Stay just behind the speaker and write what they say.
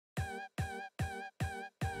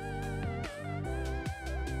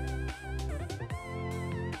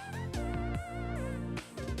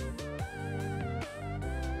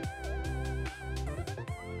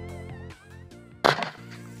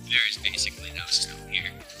basically no snow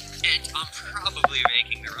here. And I'm probably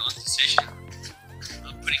making the wrong decision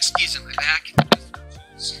of putting skis on my back.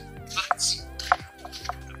 But I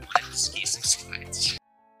wanted to ski some slides.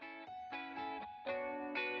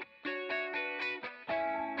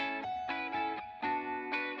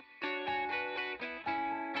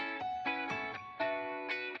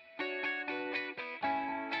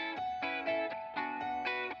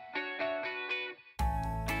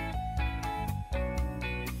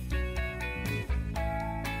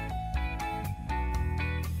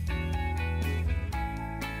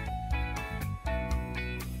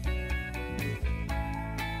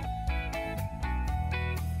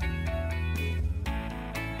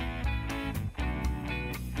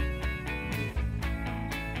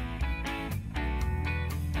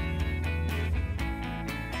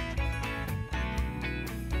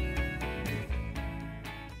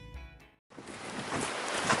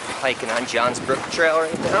 Hiking on Johns Brook Trail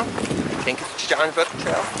right now. I think it's Johns Brook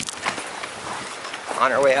Trail.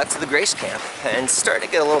 On our way out to the Grace Camp, and it's starting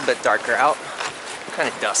to get a little bit darker out. Kind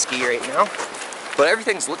of dusky right now, but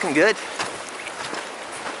everything's looking good.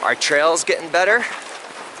 Our trail's getting better.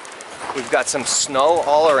 We've got some snow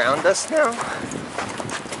all around us now.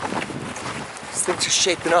 These things are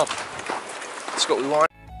shaping up. That's what we want.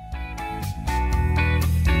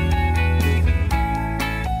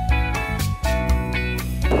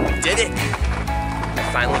 Did it! I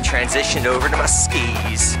finally transitioned over to my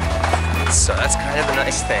skis. So that's kind of a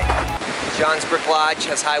nice thing. Johns Brook Lodge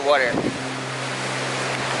has high water.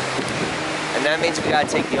 And that means we gotta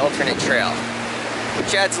take the alternate trail,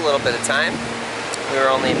 which adds a little bit of time. We were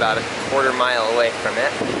only about a quarter mile away from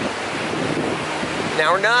it.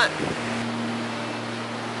 Now we're not.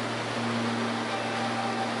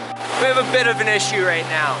 We have a bit of an issue right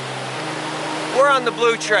now. We're on the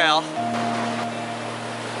blue trail.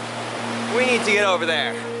 We need to get over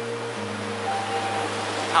there.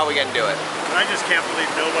 How are we gonna do it? I just can't believe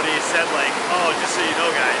nobody said like, oh, just so you know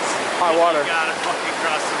guys, high water. You gotta fucking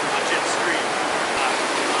cross the legit stream.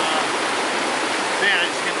 Man, I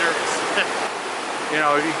just get nervous. You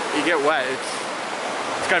know, if you get wet,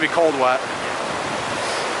 it's gonna be cold wet.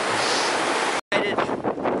 I decided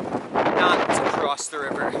not to cross the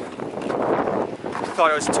river. We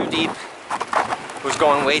thought it was too deep. It was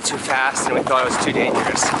going way too fast, and we thought it was too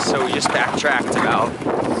dangerous. So we just backtracked about,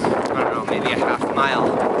 I don't know, maybe a half mile,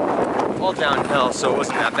 all downhill, so it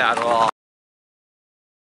wasn't that bad at all.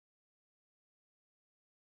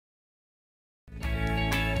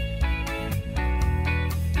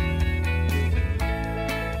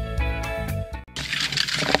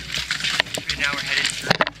 Right now we're headed to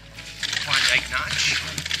Klondike Notch,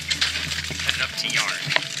 headed up to Yard.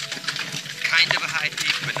 Kind of a high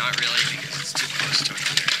peak, but not really because it's too close to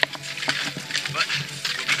another. But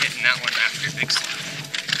we'll be hitting that one after Big Slide.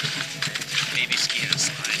 Maybe skiing a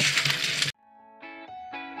slide.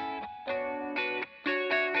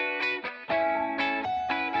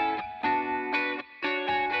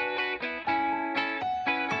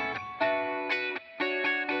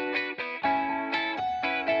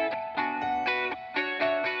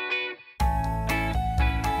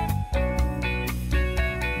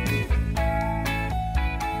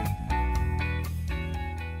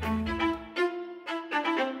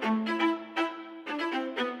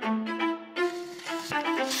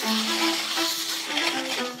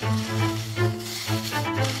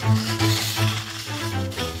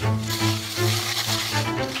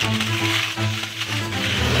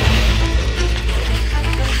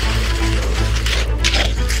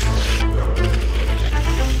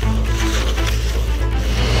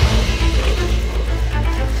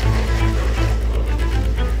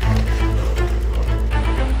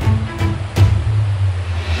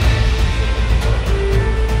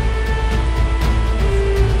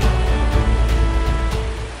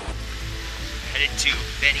 To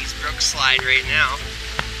Bennies Brook Slide right now,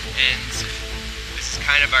 and this is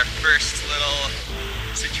kind of our first little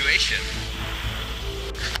situation.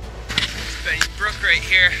 It's Bennies Brook right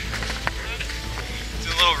here. It's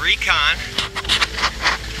a little recon.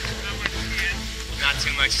 Not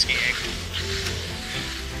too much skiing.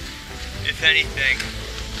 If anything,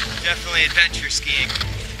 definitely adventure skiing.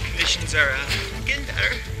 Conditions are getting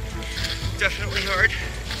better. Definitely hard.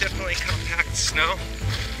 Definitely compact snow.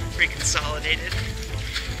 Pretty consolidated.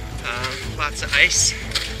 Lots of ice.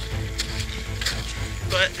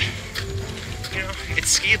 But, you know,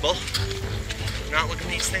 it's skiable. I'm not looking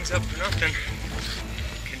these things up for nothing.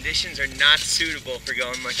 Conditions are not suitable for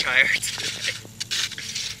going much higher today.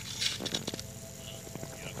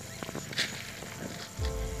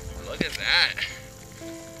 Look at that.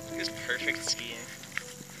 Just perfect skiing.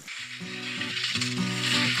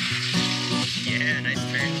 Yeah,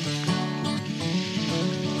 nice turn.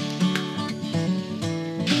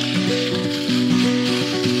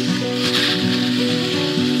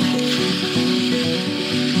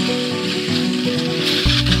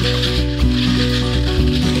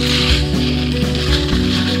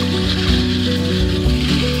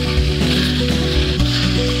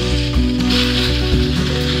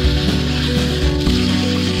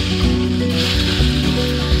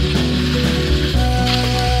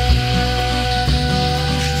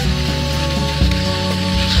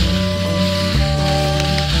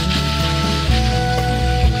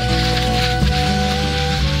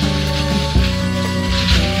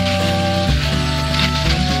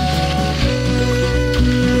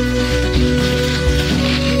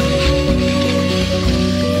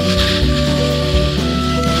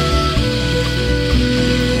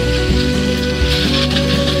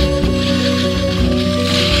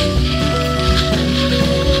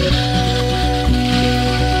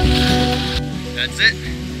 That's it.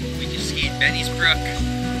 We just skied Bennies Brook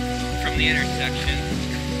from the intersection,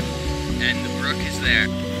 and the brook is there.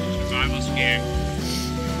 Survival skiing.